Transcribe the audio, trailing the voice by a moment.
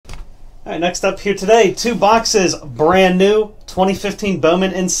All right, next up here today, 2 boxes, brand new 2015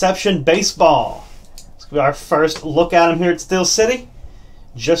 Bowman Inception Baseball. This will be our first look at them here at Steel City.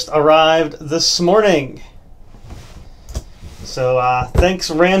 Just arrived this morning. So thanks,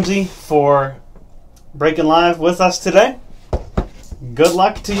 Ramsey, for breaking live with us today. Good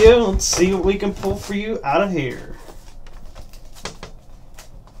luck to you. Let's see what we can pull for you out of here.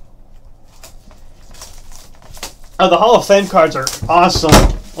 Oh, the Hall of Fame cards are awesome.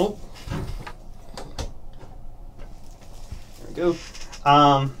 Oh. There we go.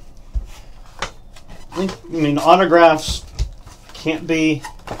 I mean, autographs can't be,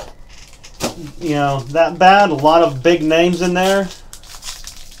 that bad. A lot of big names in there.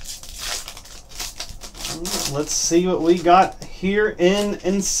 Let's see what we got here in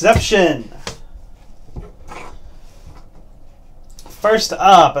Inception. First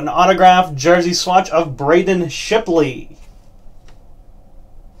up, an autographed jersey swatch of Braden Shipley.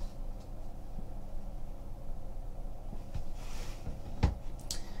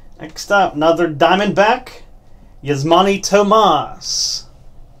 Next up, another Diamondback, Yasmani Tomas.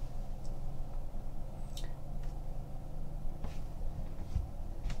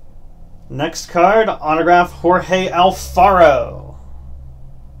 Next card, autograph Jorge Alfaro.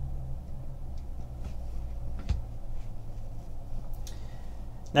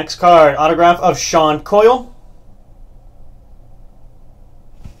 Next card, autograph of Sean Coyle.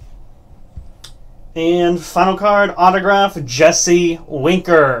 And final card, autograph Jesse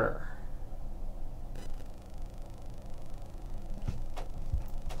Winker.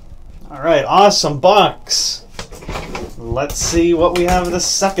 All right, awesome box. Let's see what we have the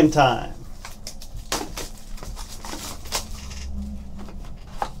second time.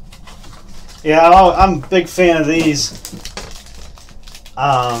 Yeah, I'm a big fan of these.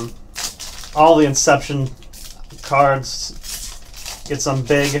 All the Inception cards get some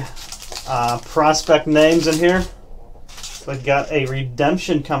big prospect names in here. So we've got a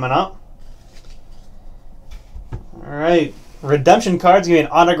redemption coming up. All right, redemption cards give me an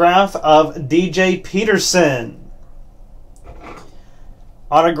autograph of DJ Peterson.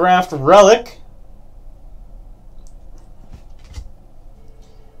 Autographed relic.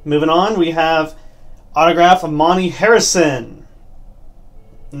 Moving on, we have autograph of Monty Harrison,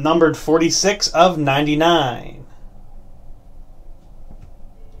 numbered 46 of 99.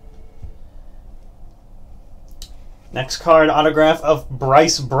 Next card, autograph of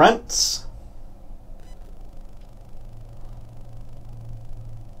Bryce Brents.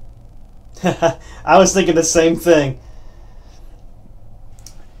 I was thinking the same thing.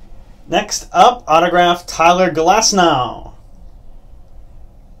 Next up, autograph Tyler Glasnow.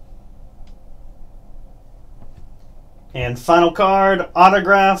 And final card,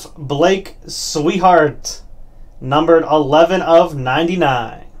 autograph Blake Sweetheart, numbered 11 of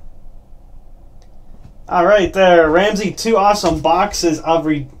 99. All right, there, Ramsey, 2 awesome boxes of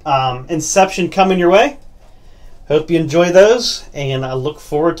Inception coming your way. Hope you enjoy those, and I look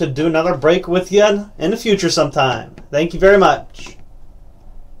forward to doing another break with you in the future sometime. Thank you very much.